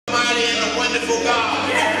wonderful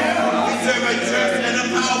God. We serve a just and a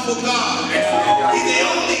powerful God. He's the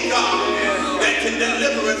only God that can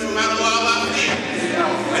deliver us from out of all our fears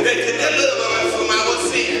and that can deliver us from our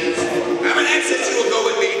sins. I'm going to ask that you will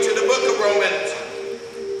go with me to the book of Romans.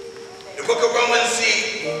 The book of Romans, the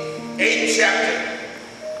 8th chapter.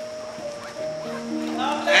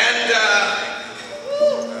 And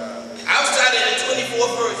I'll start at the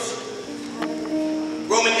 24th verse.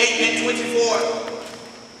 Romans 8 and 24.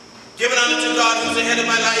 Giving honor to God who's the head of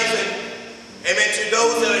my life, and amen, to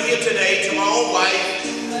those that are here today, to my own wife,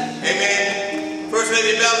 amen, First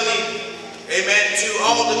Lady Bellamy, amen, to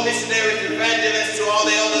all the missionaries, evangelists, to all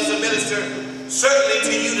the elders and ministers, certainly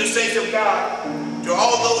to you, the saints of God, to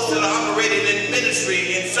all those that are operating in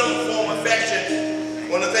ministry in some form or fashion. I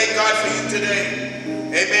want to thank God for you today.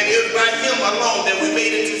 Amen. It was by Him alone that we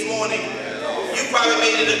made it this morning. You probably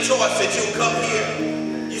made it a choice that you'll come here.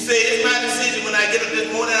 You say, it's my decision when I get up this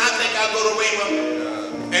morning. I think I'll go to Rhema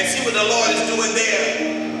and see what the Lord is doing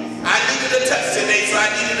there. I needed a touch today, so I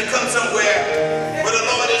needed to come somewhere where the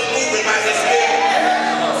Lord is moving by His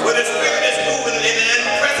Spirit. Where the Spirit is moving in an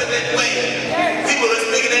unprecedented way. People are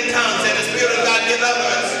speaking in tongues and the Spirit of God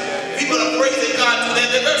delivers. People are praising God through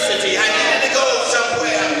their diversity. I needed to go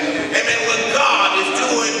somewhere, amen, where God is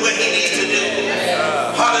doing what He needs to do.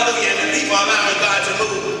 Hallelujah. And the people are allowing God to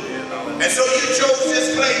move. And so you chose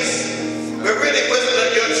this place, but really it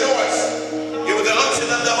wasn't your choice. It was the unction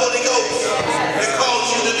of the Holy Ghost that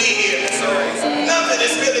caused you to be here. Nothing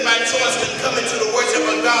is really by choice when coming to the worship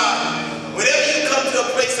of God. Whenever you come to a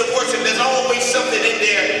place of worship, there's always something in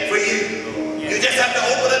there for you. You just have to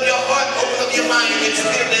open up your heart, open up your mind and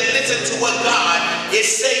spirit, and listen to what God is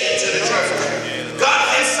saying to the church. God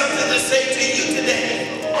has something to say to you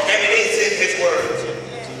today, and it is in His Word.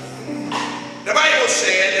 The Bible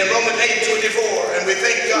said in Romans 8:24, and we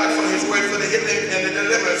thank God for His Word, for the healing and the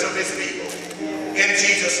deliverance of His people. In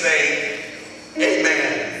Jesus' name,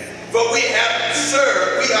 amen. For we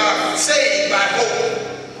are saved by hope,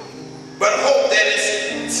 but hope that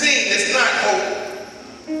is seen is not hope.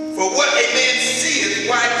 For what a man seeth,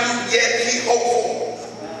 why do yet he hope for?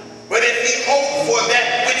 But if he hope for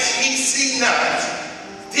that which he see not,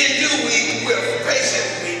 then do we will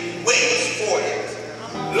patiently wait for it.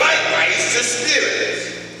 Likewise, the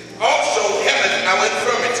Spirit also helpeth our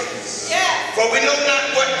infirmities. Yeah. For we know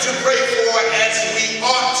not what to pray for as we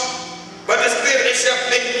ought, but the Spirit itself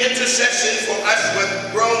maketh intercession for us with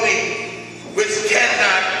groaning which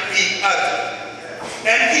cannot be uttered.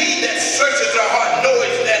 And He that searcheth the heart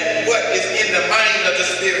knoweth that what is in the mind of the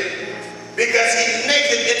Spirit, because He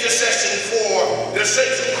maketh intercession for the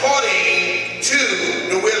saints according to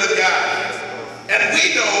the will of God. And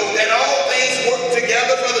we know that all things work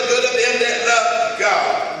together for the good of them that love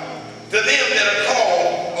God, to them that are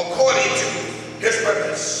called according to His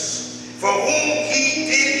purpose. For whom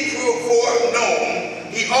He did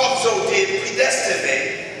foreknow, He also did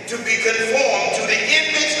predestinate to be conformed to the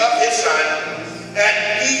image of His Son, and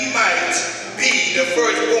He might be the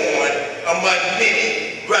firstborn among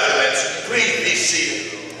many brethren. Please be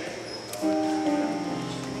seated.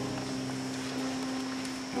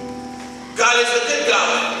 God is a good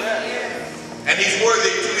God, and He's worthy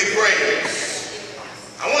to be praised.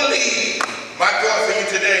 I want to leave my thought for you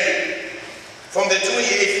today from the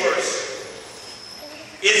 28th verse.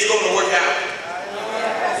 It's going to work out.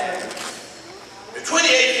 The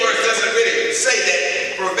 28th verse doesn't really say that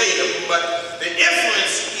verbatim, but the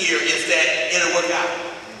inference here is that it'll work out.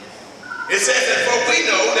 It says that, for we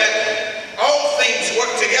know that all things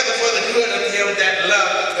work together for the good of them that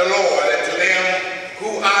love the Lord, and to them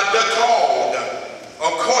who are the called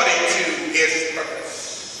according to His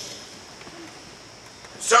purpose.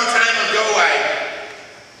 Some time ago,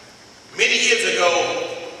 many years ago,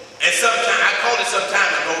 and I call it some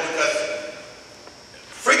time ago because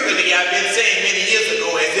frequently I've been saying many years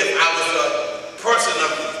ago as if I was a person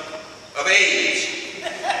of age.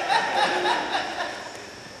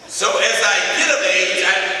 So as I get of age,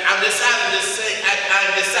 I'm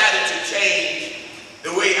decided to change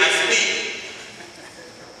the way I speak.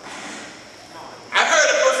 I've heard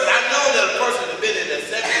I've known that a person has been in their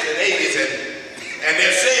 70s and 80s and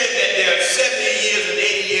they're saying that they're 70 years and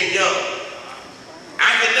 80 years young.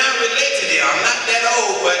 I can now relate to them. I'm not that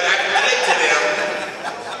old, but I can relate to them.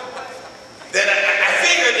 That I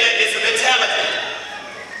figure that it's a mentality.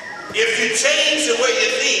 If you change the way you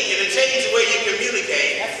think and change the way you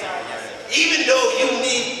communicate, even though you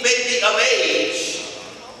may be of age,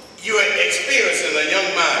 you are experiencing a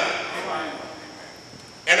young mind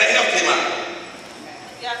and a healthy mind.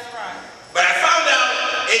 That's right. But I found out,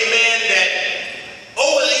 amen, that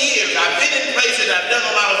over the years, I've been in places, I've done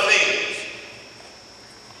a lot of things.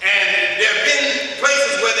 And there have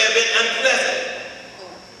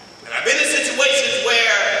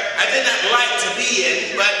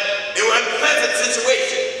pleasant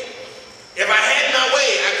situation. If I had my way,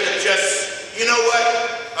 I could just, you know what,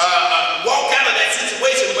 walk out of that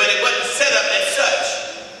situation, but it wasn't set up as such.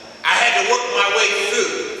 I had to work my way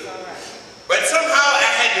through. But somehow I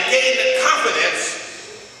had to gain the confidence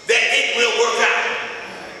that it will work out.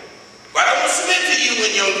 But I want to submit to you,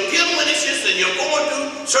 when you're dealing with issues and you're going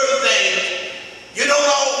through certain things, you don't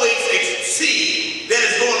always see that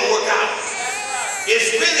it's going to work out.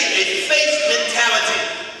 It's really a faith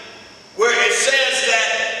mentality where it says that,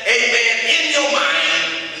 amen, in your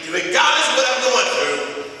mind, regardless of what I'm going through,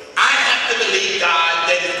 I have to believe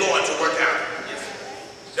God that it's going to work out.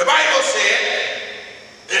 The Bible said,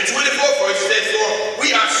 in the 24th verse, it says, for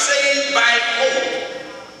we are saved by hope.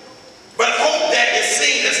 But hope that is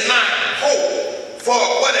seen is not hope. For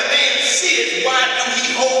what a man seeth, why do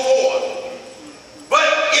he hope for? But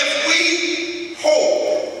if we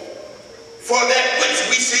hope for that which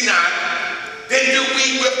we see not, then do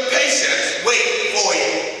we with patience wait for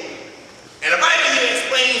it. And the Bible here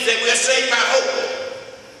explains that we are saved by hope.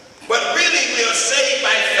 But really we are saved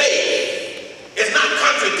by faith. It's not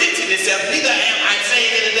contradicting itself, neither am I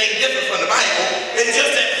saying anything different from the Bible. It's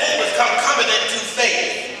just that hope has come covenant to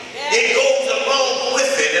faith. It goes along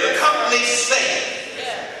with it. It accompanies faith.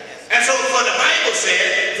 And so what the Bible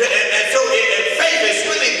said, and so faith is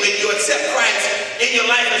really when you accept Christ in your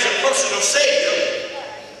life as your personal Savior.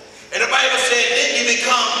 And the Bible said, then you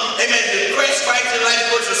become, amen, the Christ in your life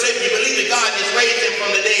as personal Savior. You believe that God has raised him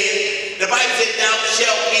from the dead. The Bible said, thou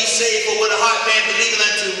shalt be saved, for with a heart man believing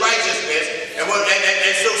unto righteousness.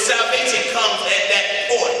 And so salvation comes at that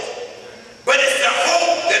point. But it's the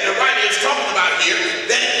hope that the writer is talking about here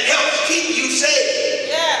that helps keep you saved.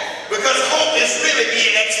 Yeah. Because hope is really the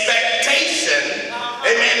expectation,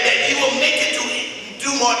 amen, that you will make it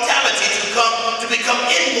through mortality to become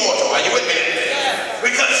immortal. Are you with me? Yeah.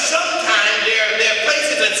 Because sometimes there are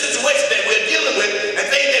places and situations that we're dealing with and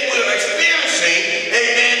things that we're experiencing,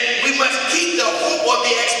 amen, we must keep the hope or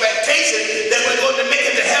the expectation that we're going to make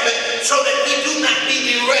it to heaven so that we do not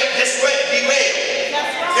be derailed.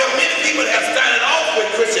 There are many people that have started off with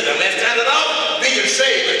Christendom, they started off being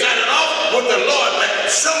saved, they started off with the Lord, but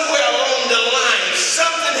somewhere along the line,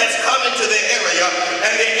 something has come into their area,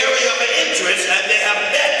 and the area of interest, and they have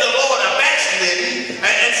met the Lord, are backslidden,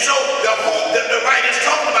 and so the hope that the writer is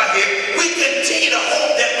talking about here, we continue to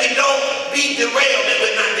hope that we don't be derailed, that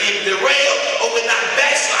we're not being derailed, or we're not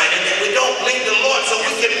backsliding, that we don't leave the Lord so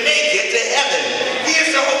we can make it to heaven.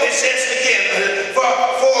 Here's the hope. It says again, for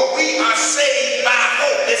we are saved by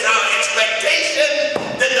hope. It's our expectation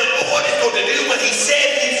that the Lord is going to do what he said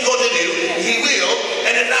he's going to do. He will.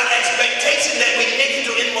 And it's our expectation that we make it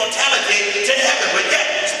to immortality, to heaven. But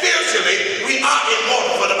yet, spiritually, we are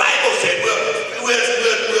immortal. For the Bible said we're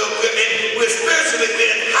spiritually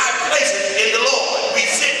we're in high places in the Lord. We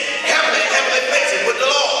sit heavenly places with the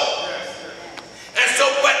Lord. And so,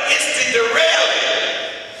 but it's the derailing.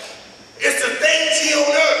 It's the things here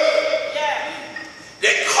on earth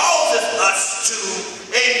that causes us to,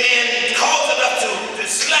 amen, causes us to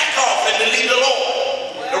slack off and to leave the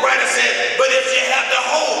Lord. The writer said, but if you have the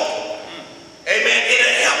hope, amen,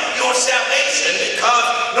 it'll help your salvation, because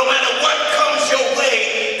no matter what comes your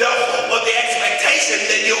way, the hope or the expectation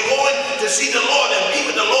that you're going to see the Lord and be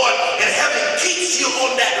with the Lord in heaven keeps you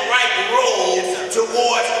on that right road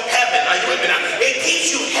towards heaven. Are you with me now? It keeps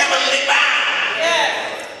you heavenly bound. Yeah.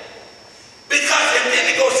 Because, and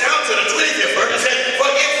then it goes down to the 25th verse, it says,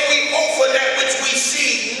 for if we hope for that which we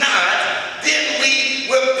see not, then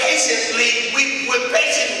we will patiently wait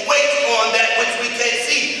on that which we can't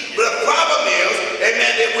see. But the problem is,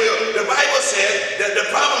 amen, the Bible says that the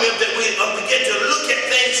problem is that we begin to look at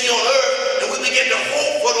things here on earth, and we begin to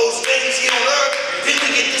hope for those things here on earth, then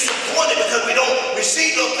we get disappointed because we don't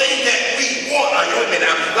receive those things that we want. Are you with me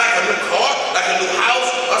now? Like a new car, like a new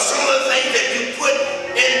house, or some of the things that you put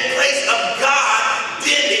in place of God,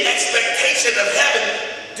 then the expectation of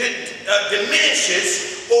heaven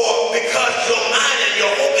diminishes, or because your mind and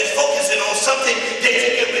your hope is focusing on something that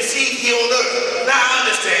you can receive here on earth. Now I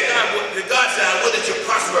understand, God said, I will that you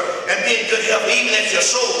prosper and be in good health, even as your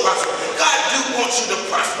soul prosper. God do want you to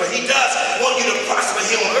prosper. He does want you to prosper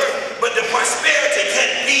here on earth, but the prosperity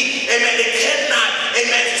can't be, amen, it cannot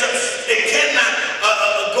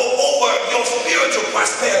go over your spiritual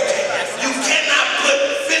prosperity. You cannot put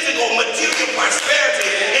physical, material prosperity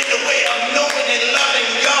in the way of knowing and loving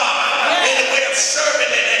God, in the way of serving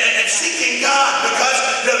and seeking God, because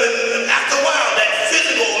after a while, that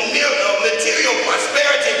physical, material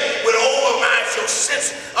prosperity will override your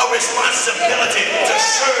sense of responsibility to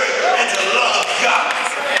serve and to love God.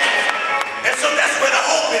 And so that's where the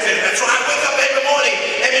hope is in. And so I wake up every morning,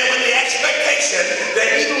 amen, with the expectation that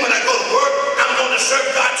even when I go to work,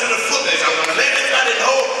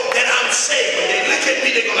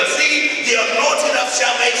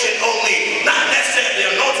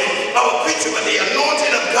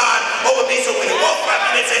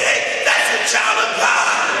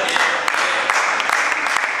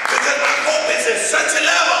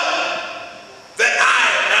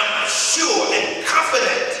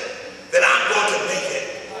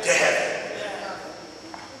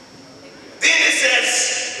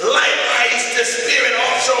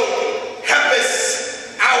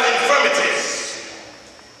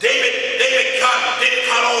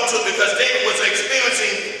 to it because David was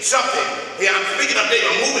experiencing something. Here, I'm speaking of David.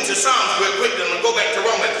 I'm moving to Psalms real quick, then I'm going to go back to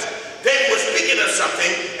Romans. David was speaking of something,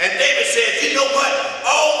 and David said, you know what?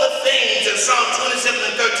 All the things in Psalm 27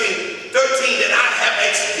 and 13 that I have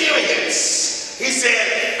experienced, he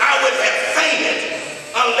said, I would have fainted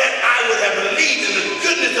unless I would have believed in the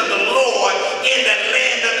goodness of the Lord in the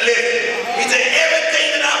land of living. He said, everything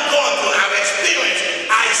that I've gone through, I've experienced,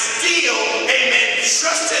 I still, amen,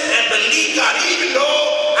 trusted and believed God, even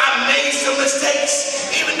though I made some mistakes,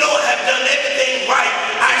 even though I have done everything right,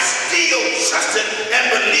 I still trusted and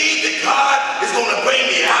believed that God is going to bring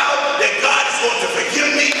me out, that God is going to forgive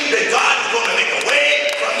me, that God is going to make a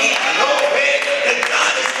way for me, I know a way, that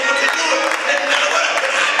God is going to do it. Doesn't matter what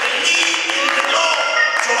I believed in the Lord,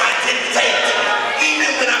 so I didn't faint. Even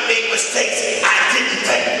when I made mistakes, I didn't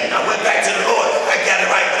faint. I went back to the Lord. I got it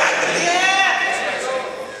right, but I believed.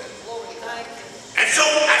 And so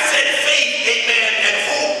I said faith, amen, and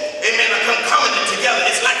hope, amen, are coming together.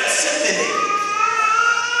 It's like a symphony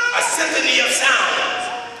of sounds.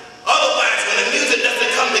 Otherwise, when the music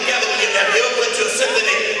doesn't come together, when you ever went to a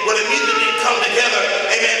symphony, when the music didn't come together,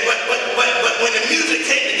 amen, but when the music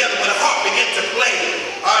came together, when the harp began to play,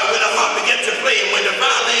 and when the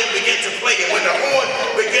violin began to play, and when the horn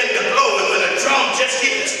began to blow, and when the drum just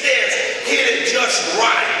hit the stairs, hit it just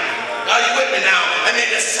right. Are you with me now? And then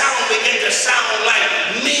the sound began to sound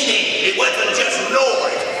like meaning. It wasn't just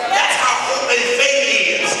noise. That's how hope and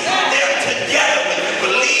faith is. They're together. When you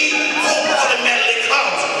believe, hope automatically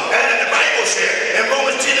comes. And the Bible says in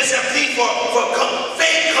Romans 10 and 17, for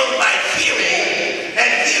faith comes by hearing, and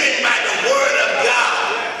hearing by the word of God.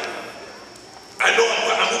 I know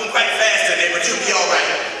I'm moving quite fast today, but you'll be all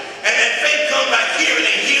right. And then faith comes by hearing,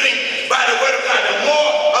 and hearing by the word of God. The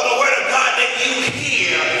more of the word of God that you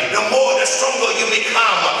hear, the more, the stronger you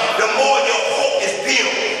become. The more your hope is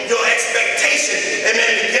built, your expectation,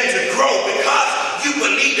 amen, begin to grow because you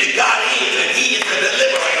believe that God is, and He is the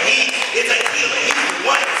deliverer. He is a healer. He's the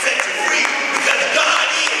one that sets you free because God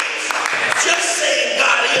is. Just saying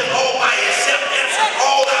God is all by Himself answers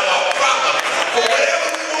all our problems. For whatever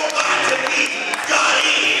we want God to be, God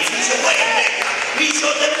is. He's your way maker. He's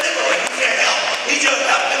your deliverer. He's your help. He's your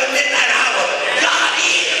help in the midnight hour. God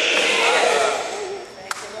is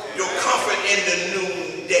your comfort in the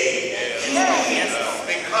noonday. He is,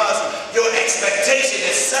 because your expectation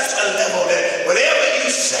is such a level that whatever you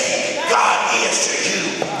say, God is to you.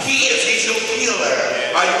 He's your healer.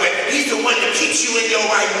 Are you with? He's the one that keeps you in your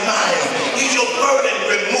right mind. He's your burden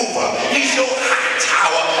remover. He's your high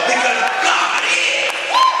tower because God is.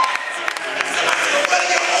 Somebody said, what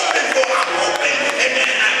are you hoping for? I'm hoping,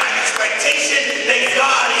 amen, my expectation that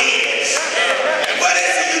God is. And what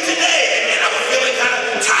is it you today? Amen, I was feeling kind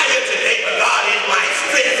of tired today, but God is my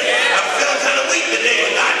strength. I'm feeling kind of weak today,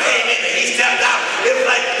 but God came in and He stepped out. It was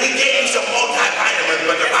like He gave me some multivitamins,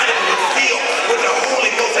 but the vitamin was filled with the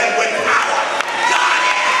Holy Ghost and with power. God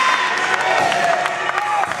is.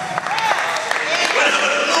 When I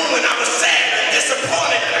was alone, when I was sad and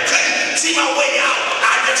disappointed, and I couldn't see my way out,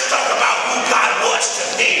 I just talked about who God was to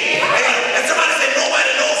me. And somebody said,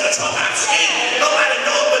 nobody knows the trouble I'm seeing. Nobody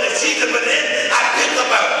knows but it's Jesus. But then I picked up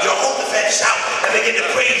a Jehoshaphat shout and began to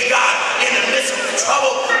praise God in the midst of the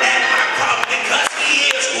trouble and my problem because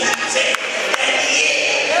He is who He said that He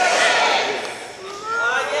is.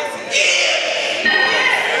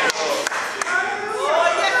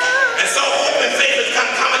 And so hope and faith is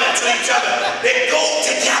coming into each other. They go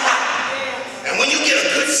together. And when you get a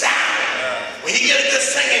good sound, when you get a good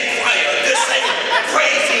singing choir, a good singing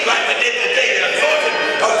praise team like we did today, the anointing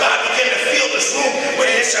of God began to fill this room with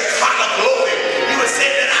His Shekinah glory. He was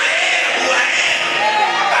saying that I am who I am.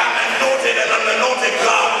 I'm anointed and I'm anointed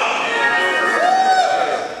God.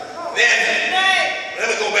 Then, let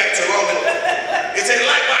me go back to Romans. It said,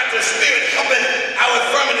 likewise the Spirit helping our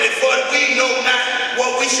infirmity, for we know not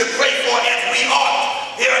what we should pray for as we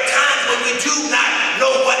ought. There are times when we do not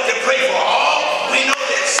know what to pray for. All we know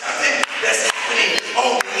there's something that's happening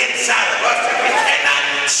on the inside of us that we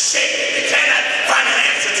cannot shake. We cannot find an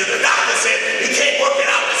answer to. The doctor said he can't work it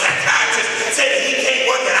out. The psychiatrist said that he can't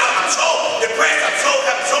work it out. I'm so depressed. I'm so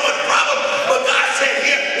having so much problem. But God said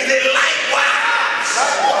here, He said, likewise,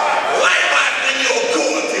 when you're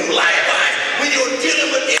going through, likewise, when you're dealing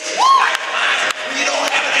with issues, likewise, when you don't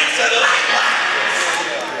have an answer, likewise.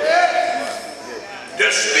 The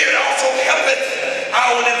Spirit also helpeth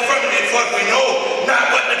our infirmity, for we know not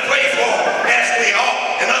what to pray for as we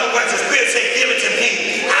ought. In other words, the Spirit said, give it to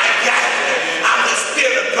me. I got it.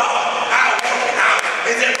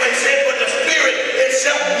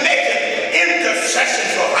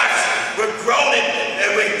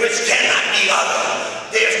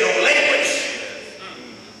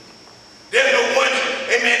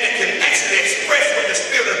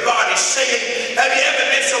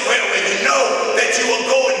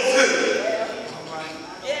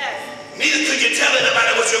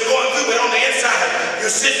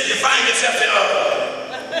 instance, you find yourself saying,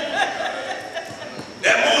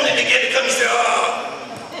 that morning begin to come and say,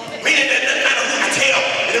 meaning that doesn't matter who I tell,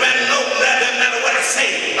 it doesn't matter what I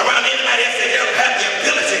say around anybody else, they don't have the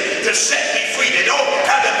ability to set me free. They don't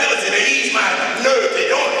have the ability to ease my nerves. They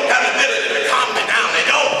don't have the ability to calm me down. They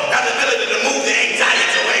don't have the ability to move the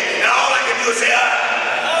anxieties away. And all I can do is say,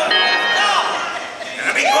 and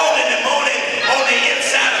I be groaning in the morning on the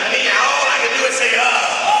inside of me, and all I can do is say,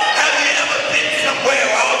 have you ever been somewhere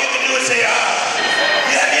where all you can do is say,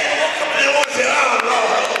 have you ever woke up in the morning and say, oh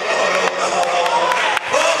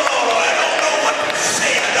Lord, I don't know what to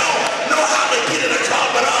say. I don't know how to get it across,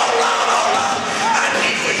 but oh Lord, I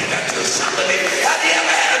need for you to do something. Have you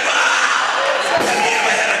ever had a groan? Have you ever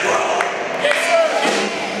had a groan?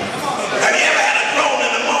 Have you ever had a groan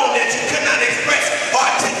in the morning that you could not express or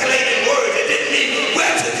articulate in words? It didn't mean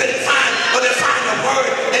words you couldn't find or define a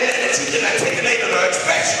word, and then that you could articulate it or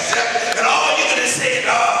express yourself. And all you could say,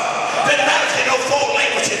 doesn't matter if you know 4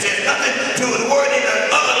 languages. There's nothing to the word in the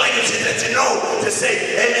other languages that you know to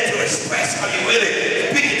say, amen, to express how you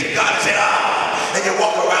really speak to God and say, and you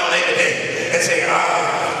walk around every day and say,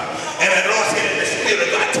 and the Lord said, the Spirit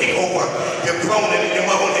of God take over. You're groaning and you're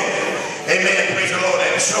moaning. Amen, praise the Lord.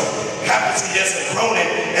 And so happens to just a groaning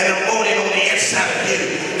and a moaning on the inside of you.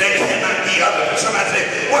 They cannot be other. Somebody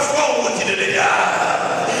say, what's wrong with you today?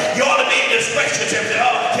 You ought to be able to express yourself. Say,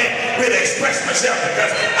 I can't really express myself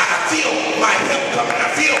because I feel my help coming. I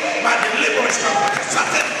feel my deliverance coming because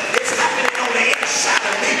something is happening on the inside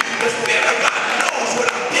of me. The Spirit of God knows what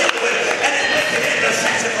I'm dealing with, and it's making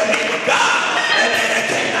intercession for me with God. And I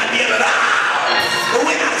cannot be able to. But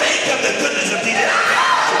when I think of the goodness of Jesus,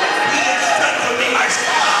 He has done for me my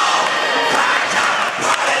soul.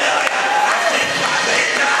 Hallelujah. I thank God for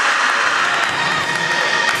it.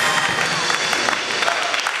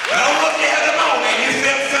 Well, I don't know if you had a moment. You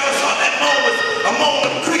thought that moment was a moment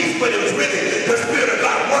of grief, but it was really the Spirit of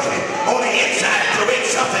God working on the inside to create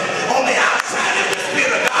something on the outside. It was the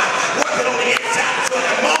Spirit of God working on the inside. So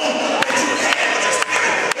the moment that you had was the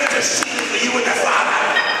Spirit interceding for you and the Father.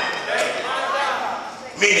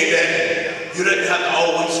 Meaning that you didn't have to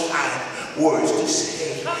always find words to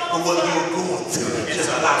say, but what you were going through,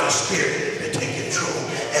 just allow the Spirit to take control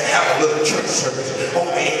and have a little church service on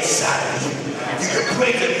the inside of you. You can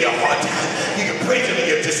praise Him in your hard time. You can praise Him in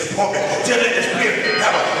your disappointment. Just let the Spirit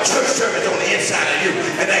have a church service on the inside of you.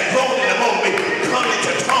 And that groaning in the moment may come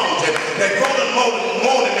into tongues. And that groaning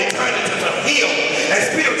morning may turn into some hymn and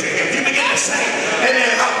spiritual hymns. You begin to sing, and then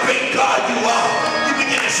how great God you are. You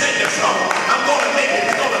begin to sing the song. I'm going to make it.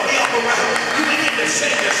 It's going to be up around. You begin to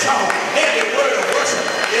sing the song. Every word of worship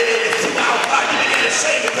is throughout God. You begin to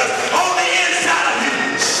sing because on the inside of you,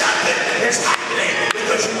 something is happening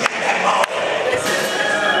because you got that moment.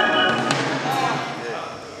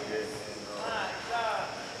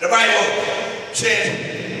 The Bible says,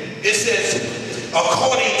 it says,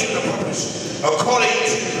 according to the purpose. According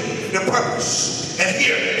to the purpose. And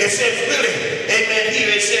here it says really, amen, here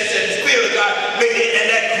it says that the Spirit of God made it, and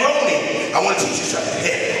that groaning, I want to teach you something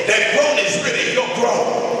here. That groaning is really your groan.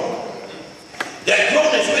 That groan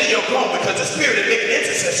is really your groan because the Spirit is making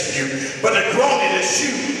intercession for you, but the groaning is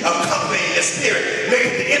you accompanying the Spirit,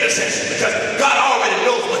 making the intercession because God already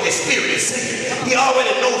knows what His Spirit is saying. He already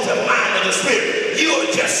knows the mind of the Spirit. You are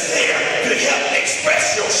just there to help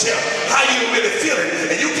express yourself, how you really feeling.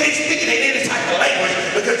 And you can't speak it in any type of language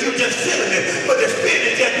because you're just feeling it, but the Spirit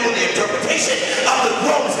is just doing the interpretation of the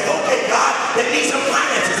groan and say, okay, God, they need some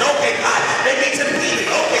finances. Okay, God, they need some healing.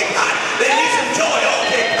 Okay, God, they need some joy.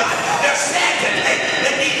 Okay, God, they're sad today.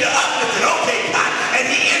 They need to uplift it. Okay, God, and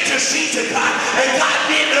He intercedes to God, and God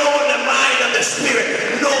being knowing the mind of the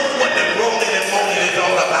Spirit knows what the groaning and moaning is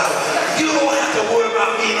all about. You don't have to worry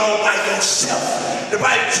about being all by yourself. The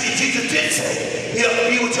Bible, Jesus did say, He'll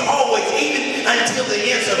be with you always, even until the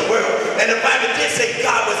ends of the world. And the Bible did say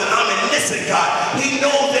God was an omniscient God. He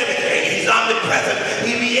knows everything. He's omnipresent.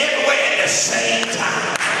 He'll be everywhere at the same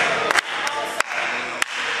time.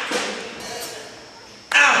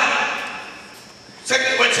 Now, 2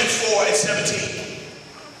 Corinthians 4 and 17.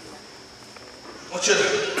 I want you to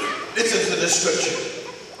listen to this scripture.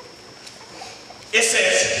 It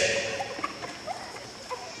says,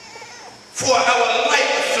 for our light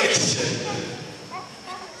affliction.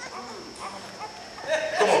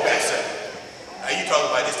 Come on, Pastor. Now you talking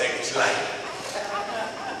about this thing is light.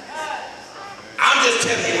 I'm just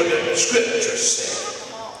telling you what the scriptures say.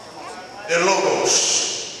 The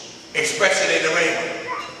logos expressing in the Rhema.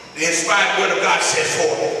 The inspired word of God says,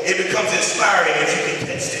 for it becomes inspiring if you can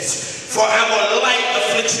catch this. For our light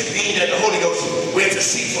affliction, being that the Holy Ghost will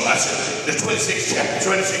intercede for us. In the 26th chapter,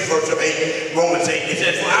 26th verse of 8, Romans 8, it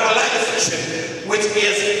says, for our light affliction, which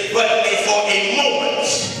is but for a moment.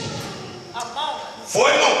 For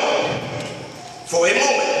a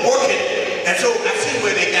moment, working. And so I see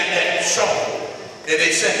where they got that song that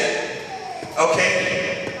they sang.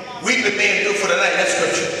 Okay? Weeping may endure for the night, that's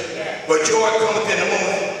scripture. But joy cometh in the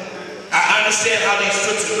morning. I understand how these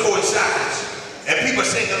scriptures coincide. And people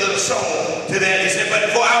sing a little song to that. They say,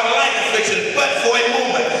 but for our light affliction, but for a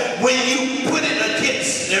moment. When you put it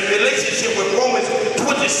against the relationship with Romans 26,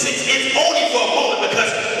 it's only for a moment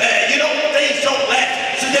because, things don't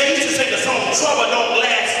last. So they used to sing the song, trouble don't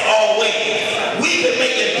last always. Weeping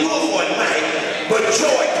may endure for a night, but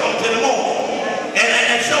joy comes in the morning.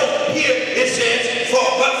 And so here it says,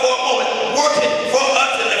 but for a moment, working for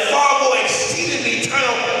us in the far more exceedingly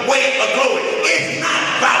eternal way of glory. It's not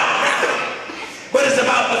about now, but it's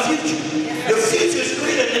about the future. The future is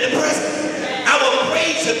greater than the present. Our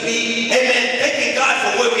praise should be, amen, thanking God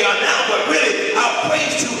for where we are now, but really our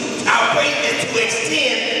praise is to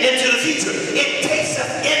extend into the future. It takes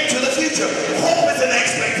us into the future. Hope is an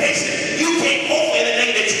expectation. You can't hope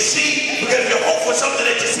anything that you see, because if you hope for something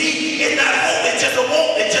that you see, it's not hope, it's just a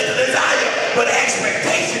want, it's just a desire. But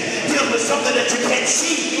expectation deals with something that you can't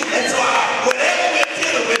see. And so whatever we're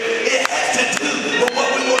dealing with, it has to do with what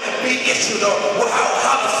we want to be issued or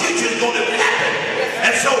how the future is going to happen.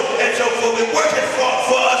 And so for we're working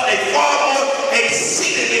for us a far more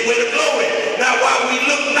exceedingly way of glory. Now while we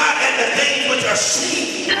look not at the things which are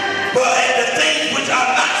seen, but at the things which are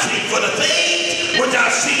not seen. For the things which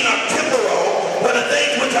are seen are temporal, but the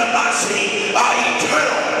things which are not seen are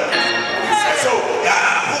eternal. And so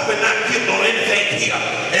I hope we're not giving on anything here.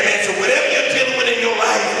 Amen. So whatever you're dealing with in your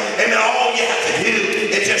life, amen, all you have to do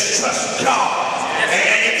is just trust God.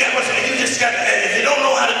 And you just got to, if you don't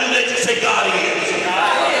know how to do that, just say God is.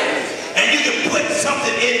 And you can put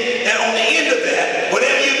something in, and on the end of that,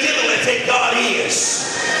 whatever you're dealing with, say God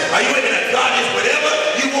is. Are you with me? God is whatever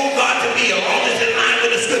you want God to be, as long as it's in line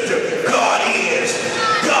with the scripture. God is.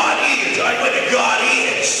 God is. Are you with me? God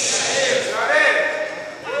is.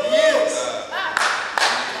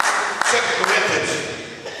 2 Corinthians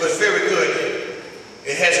was very good.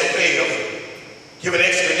 It has a way of giving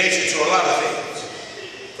explanation to a lot of things.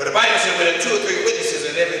 But the Bible said, when there are 2 or 3 witnesses,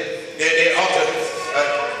 and they ought to,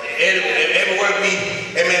 every word be,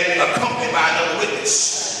 amen, accompanied by another witness.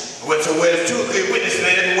 So where there's 2 or 3 witnesses,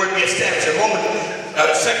 let every word be established. In Romans,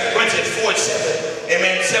 2 Corinthians 4:7,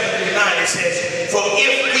 amen, 7 through 9, it says, for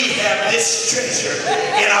if we have this treasure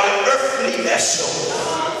in our earthly vessel,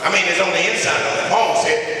 I mean, it's on the inside of it. Paul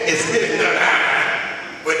said, it's really not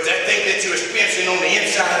out. But that thing that you're experiencing on the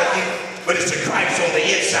inside of you, but it's the Christ on the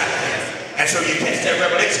inside of you. And so you catch that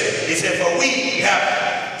revelation. He said, for we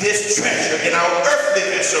have this treasure in our earthly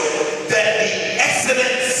vessel, that the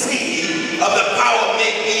excellency of the power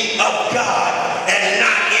may be of God and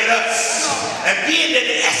not in us. And being that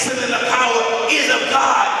the excellence of power is of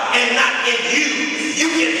God and not in you, you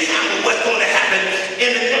can handle what's going to happen in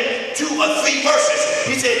the next 2 or 3 verses.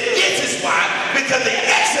 He said, this is why, because the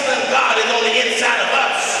excellence of God is on the inside of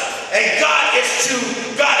us. And God is to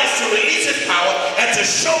release his power and to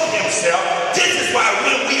show himself. This is why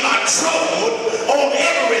when we are troubled on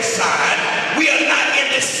every side, we are not in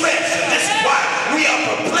distress. And this is why we are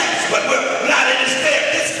perplexed, but we're not in despair.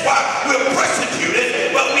 This is why we're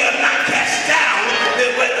persecuted, but we are not cast down.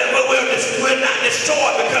 But we're not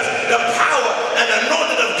destroyed, because the power and the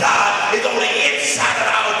anointing of God is on the inside of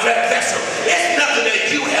our vessel. It's nothing that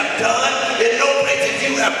you have done. There's no place that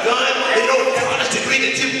you have done. There's no college degree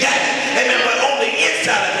that you've got. Amen. But on the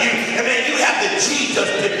inside of you, amen, you have the Jesus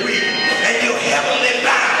degree, and you're heavenly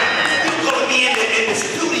bound. You're going to be in the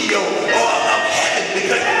studio of heaven,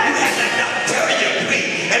 because you have that doctoral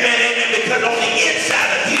degree. Amen. Amen. Because on the inside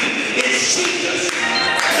of you is Jesus.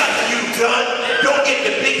 Nothing you've done. Don't get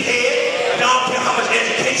the big head. Don't care how much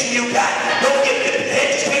education you got. Don't get the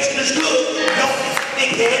education is good. Don't get the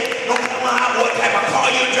big head. Don't care what type of car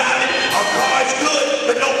you're driving. A car is good,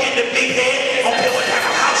 but don't get the big head. Don't care what type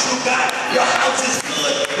of house you got. Your house is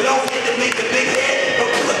good, but don't get the big head. But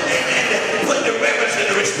put the reverence and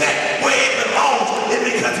the respect where it belongs. It's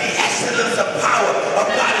because the excellence of power of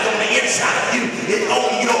God is on the inside of you. It's on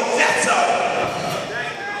your vessel.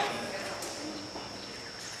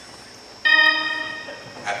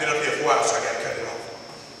 I've been up here for a while, so I got to cut it off.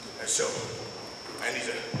 And so, I need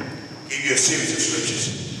to give you a series of scriptures.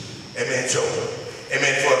 Amen. So,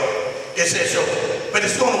 amen. For it says so, but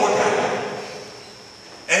it's going to work out.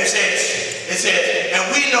 And it says, and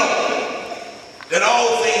we know that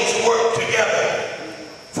all things work together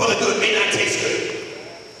for the good. May not taste good.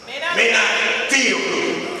 May not feel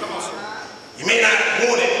good. You may not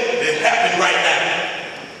want it to happen right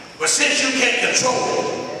now. But since you can't control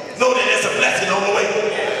it, know that there's a blessing on the way.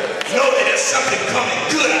 Know that there's something coming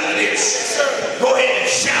good out of this. Go ahead and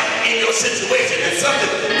shout in your situation. There's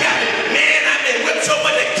something got it. Man, I've been whipped so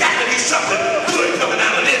much there got to be something good coming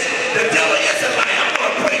out of this. The devil is a liar. I'm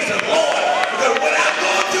going to praise the Lord because what I'm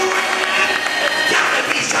going through right now, there's got to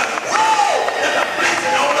be something. Whoa! There's a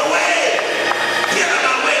blessing on the way. Get on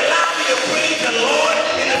my way. Allow me to praise the Lord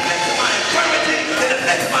in the midst of my infirmity, in the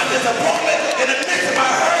midst of my disappointment, in the midst of my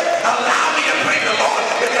hurt. Allow me to praise the Lord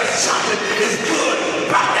because something is good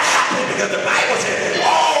about to happen, because the Bible says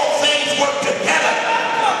all things work together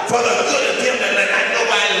for the good of them that I know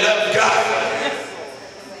I love God.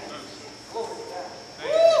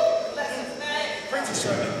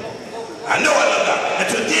 I know I love God. And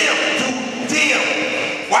to them,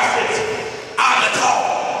 watch this, are the call.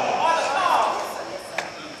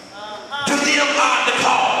 To them are the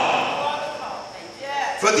call.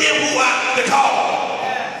 For them who are the call.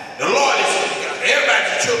 The Lord is,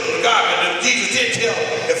 everybody's the children of God, but Jesus did tell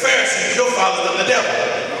the Pharisees, your father of the devil.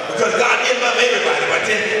 Because God didn't love everybody, but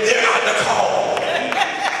then there are the call.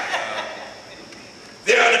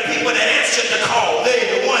 There are the people that answered the call.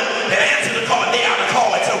 They're the one that answered the call, and they are the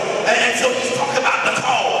call. And so he's talking about the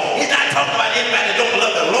call. He's not talking about anybody that don't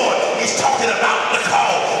love the Lord. He's talking about the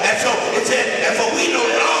call. And so it said, and for we know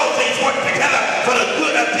that all things work together for the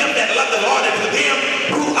good of them that love the Lord, and to them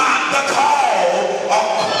who are the call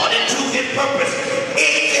according to his purpose.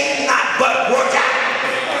 It cannot but work out.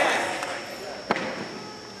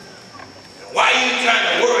 Why are you trying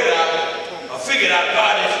to worry it out or figure it out?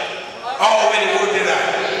 God has already worked it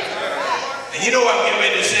out. And you know what I'm getting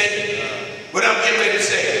ready to say? What I'm getting ready to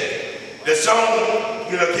say? The song,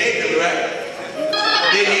 came to me, right?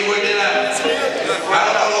 Then he worked it out. I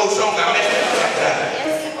don't know those songs. I messed it up.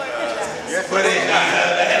 But I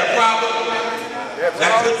had a problem.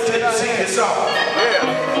 I couldn't sing the song.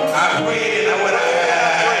 I prayed and I went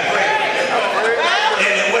prayed.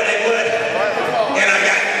 And what it was, and I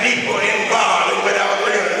got deeper involved in what I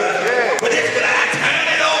was doing. But it's when I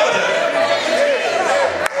turned it over to her.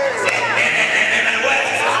 And I went,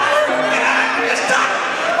 and I just stopped.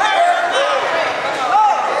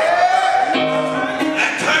 I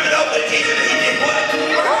turned it over to Jesus, and he did what?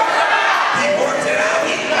 He worked it out.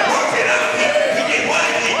 He worked it out. He did what?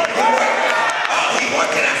 He worked it out. Oh, he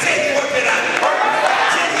worked it out. Say he worked it out.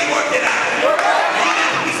 Say he worked it out. He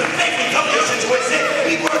didn't be some fake come to your situation.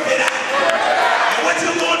 He worked it out. And what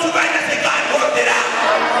you're going through right now, say God worked it out.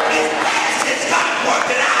 This past since God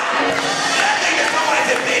worked it out. And I think it's someone that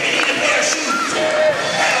said, baby, need a pair of shoes.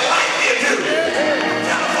 Had a light there too.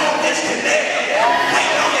 Telephone disconnect.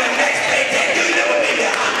 Waiting on your next paycheck. You never been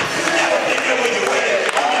there. You never been there when you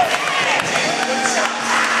waited on your next paycheck.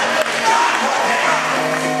 Somehow, God worked it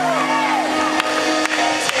out.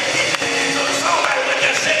 So the songwriter was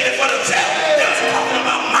just saying it for themselves. They was talking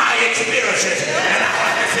about my experiences. And I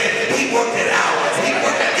like to say, he worked it out. He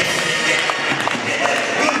worked it out.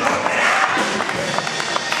 He worked it out.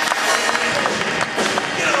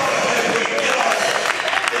 Get on there, get on there.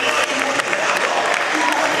 The Lord, you worked it out, Lord. You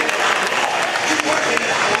worked it out, Lord. You worked it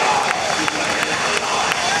out, Lord. You worked it out, Lord.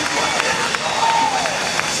 You worked it out, Lord.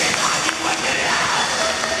 Say, God, you worked it out.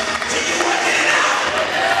 Say, you worked it out.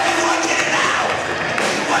 You worked it out.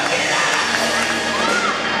 You worked it out.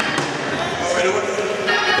 All right, what?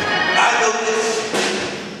 I know this.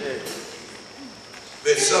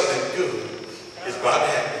 There's something good is about to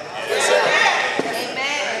happen. Yes, sir.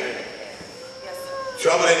 Amen. Yes, sir.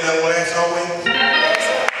 Trouble ain't nothing when that's always.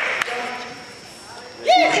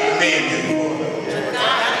 People may do for it.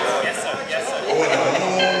 Yes, sir. Yes, sir. But when the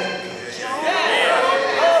morning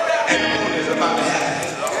and the morning is about to happen,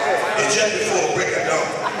 it's just before break of dawn.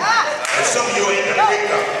 And some of you are in the break of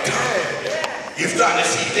dawn. You start to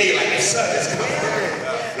see daylight, the sun is coming.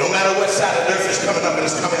 No matter what side of the earth is coming up,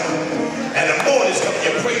 it's coming up. And the morning is coming,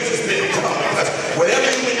 your praise has been coming. Because whatever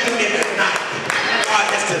you've been doing in the night, God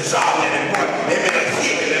has dissolved it and brought a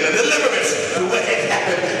healing and a deliverance to what had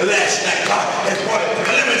happened last night. God has brought a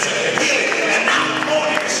deliverance and healing. And now the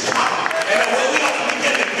morning is coming. And when we don't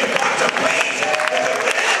begin to give God some praise, because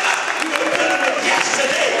whatever you were dealing with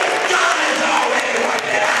yesterday, God has already worked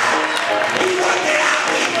it out. He worked it out.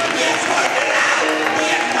 He has worked it out. He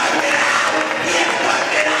has worked it out. He has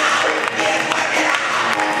worked it out. He has worked it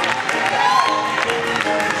out.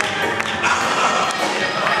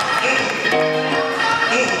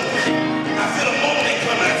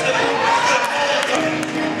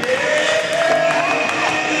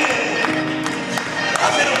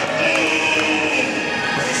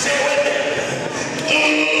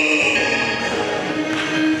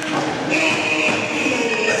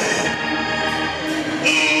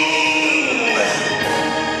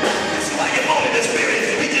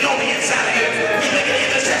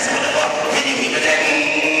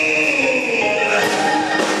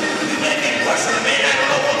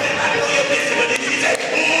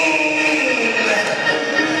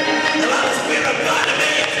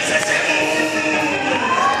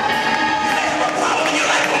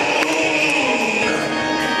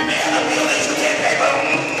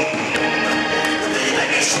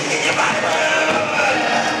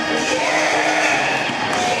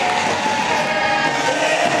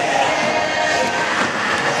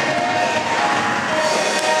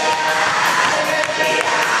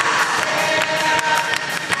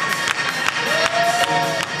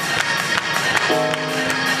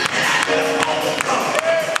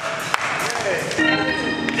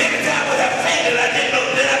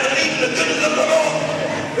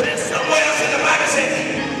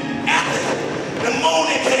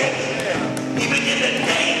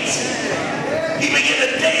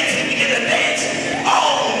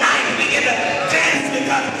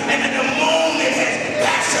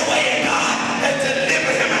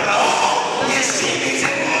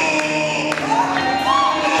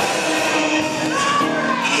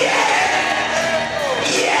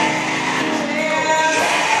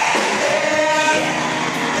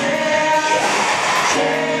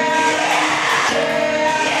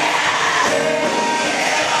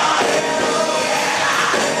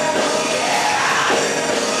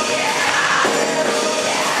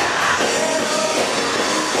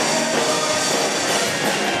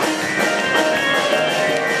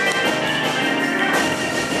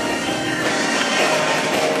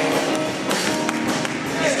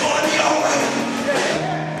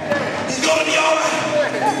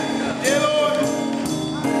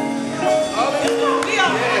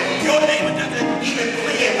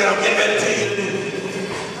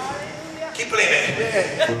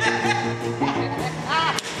 And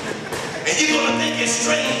you're going to think it's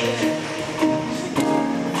strange.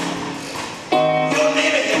 Your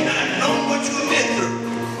neighbor has not known what you've been through.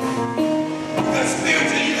 Because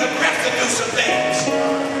spiritually you have pressed to do some things.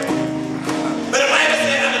 But the Bible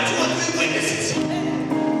said out of 2 or 3 witnesses,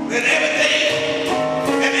 then everything,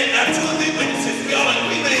 and then out of 2 or 3 witnesses, we all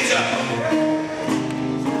agree with each other.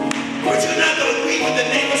 But you're not going to agree with the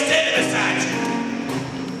neighbor standing beside you.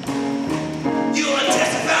 You're going to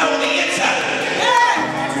testify on the inside of it.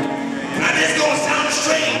 Now this is going to sound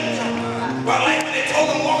strange. But like when they told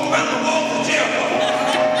them walk around the walls of Jericho,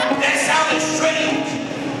 that sounded strange.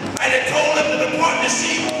 And they told them to depart the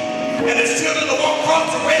sheep and the children to walk across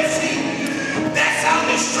the Red Sea. That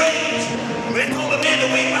sounded strange. When they told a man to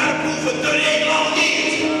wait by the pool for 38 long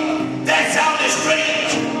years. That sounded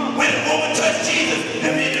strange. When a woman touched Jesus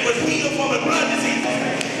and then it was healed from a blood disease.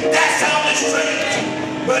 That sounded strange.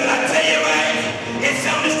 But I tell you right, it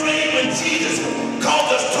sounded strange when Jesus told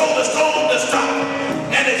the storm to stop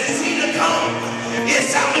and the sea to come. It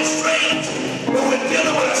sounded strange. But we're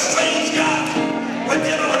dealing with a strange God. We're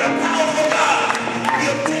dealing